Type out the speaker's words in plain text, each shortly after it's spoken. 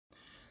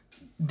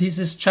This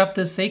is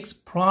chapter 6,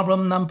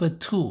 problem number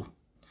 2.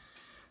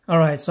 All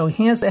right, so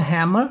here's a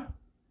hammer.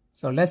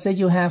 So let's say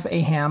you have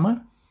a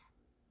hammer.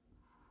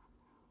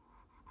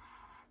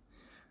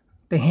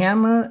 The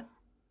hammer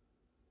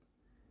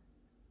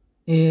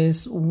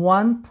is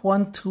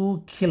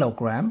 1.2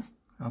 kilogram.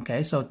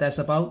 Okay, so that's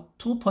about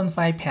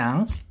 2.5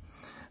 pounds.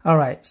 All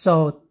right,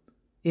 so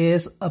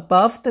is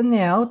above the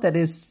nail that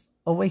is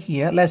over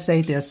here. Let's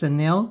say there's a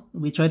nail.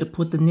 We try to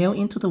put the nail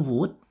into the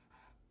wood.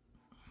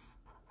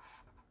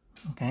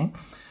 Okay,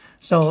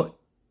 so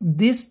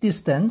this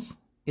distance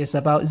is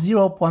about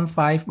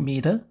 0.5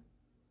 meter.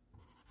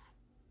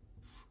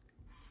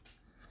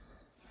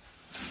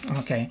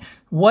 Okay,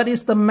 what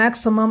is the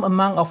maximum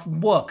amount of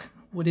work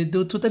would it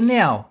do to the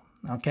nail?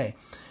 Okay,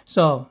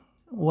 so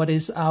what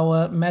is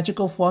our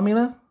magical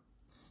formula?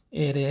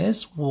 It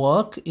is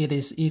work, it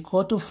is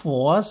equal to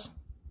force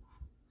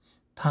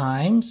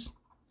times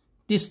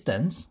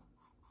distance.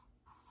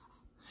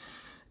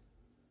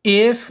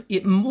 If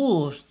it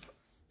moves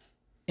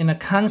in a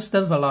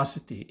constant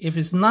velocity, if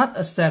it's not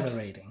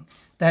accelerating,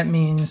 that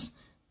means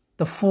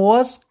the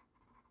force,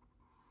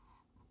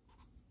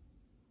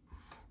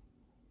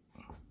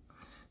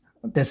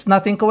 there's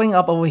nothing going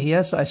up over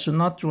here, so I should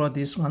not draw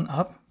this one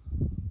up.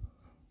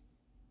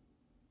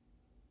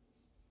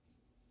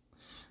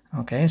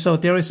 Okay, so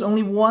there is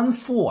only one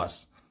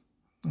force.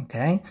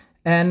 Okay,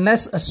 and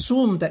let's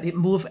assume that it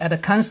moves at a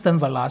constant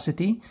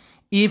velocity.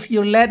 If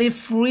you let it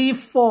free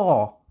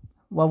fall,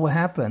 what will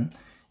happen?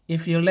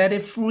 If you let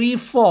it free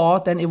fall,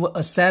 then it will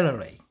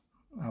accelerate.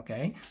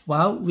 Okay,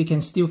 well, we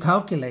can still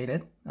calculate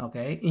it.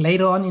 Okay,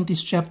 later on in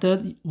this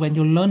chapter, when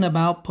you learn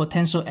about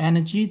potential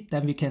energy,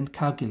 then we can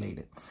calculate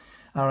it.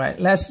 All right,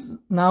 let's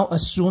now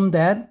assume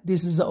that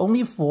this is the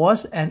only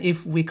force, and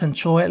if we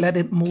control it, let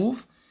it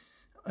move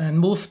and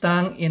move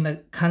down in a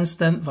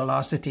constant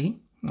velocity.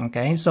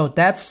 Okay, so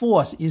that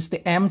force is the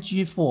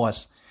mg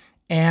force.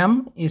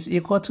 M is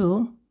equal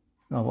to,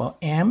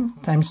 m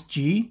times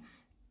g,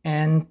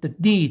 and the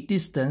d,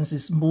 distance,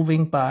 is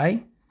moving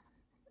by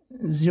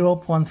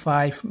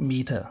 0.5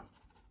 meter.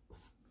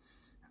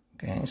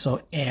 Okay,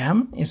 so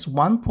m is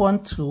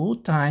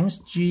 1.2 times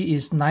g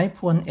is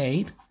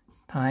 9.8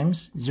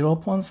 times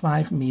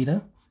 0.5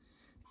 meter,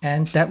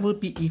 and that would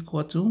be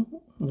equal to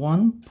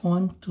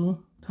 1.2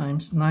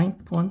 times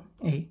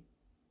 9.8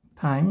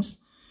 times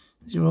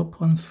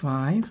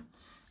 0.5,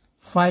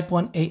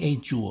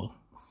 5.88 joule,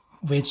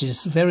 which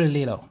is very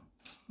little.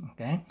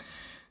 Okay,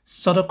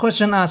 so the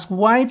question asks,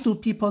 why do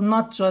people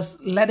not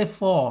just let it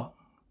fall,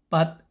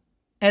 but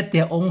add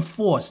their own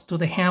force to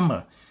the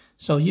hammer?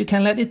 So you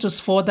can let it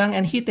just fall down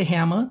and hit the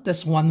hammer.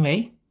 That's one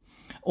way.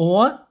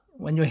 Or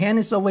when your hand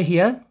is over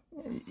here,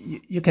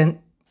 you can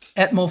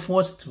add more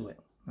force to it.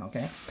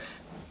 Okay,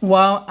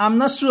 well, I'm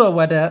not sure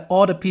whether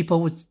all the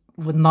people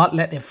would not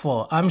let it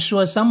fall. I'm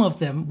sure some of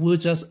them will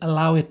just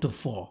allow it to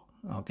fall.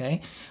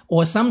 Okay,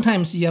 or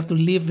sometimes you have to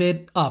leave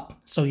it up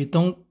so you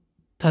don't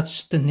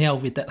touch the nail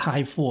with that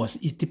high force.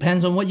 It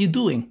depends on what you're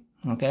doing.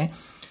 Okay,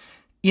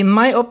 in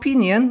my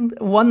opinion,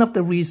 one of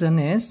the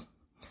reasons is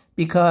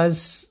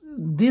because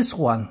this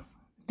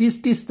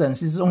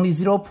distance is only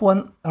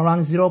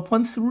around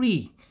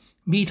 0.3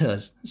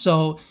 meters.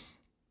 So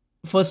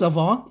first of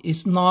all,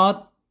 it's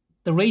not,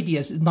 the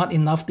radius is not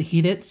enough to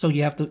hit it, so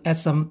you have to add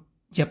some,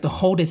 you have to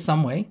hold it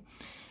some way.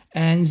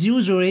 And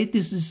usually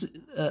this is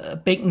a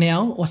big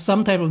nail or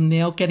some type of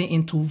nail getting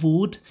into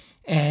wood,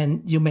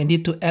 and you may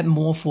need to add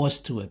more force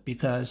to it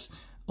because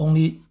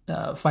only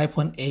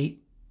 5.8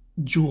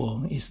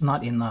 joule is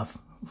not enough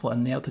for a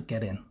nail to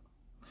get in.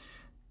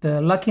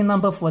 The lucky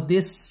number for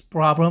this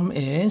problem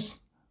is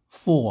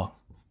 4.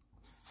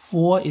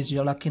 4 is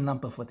your lucky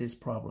number for this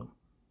problem.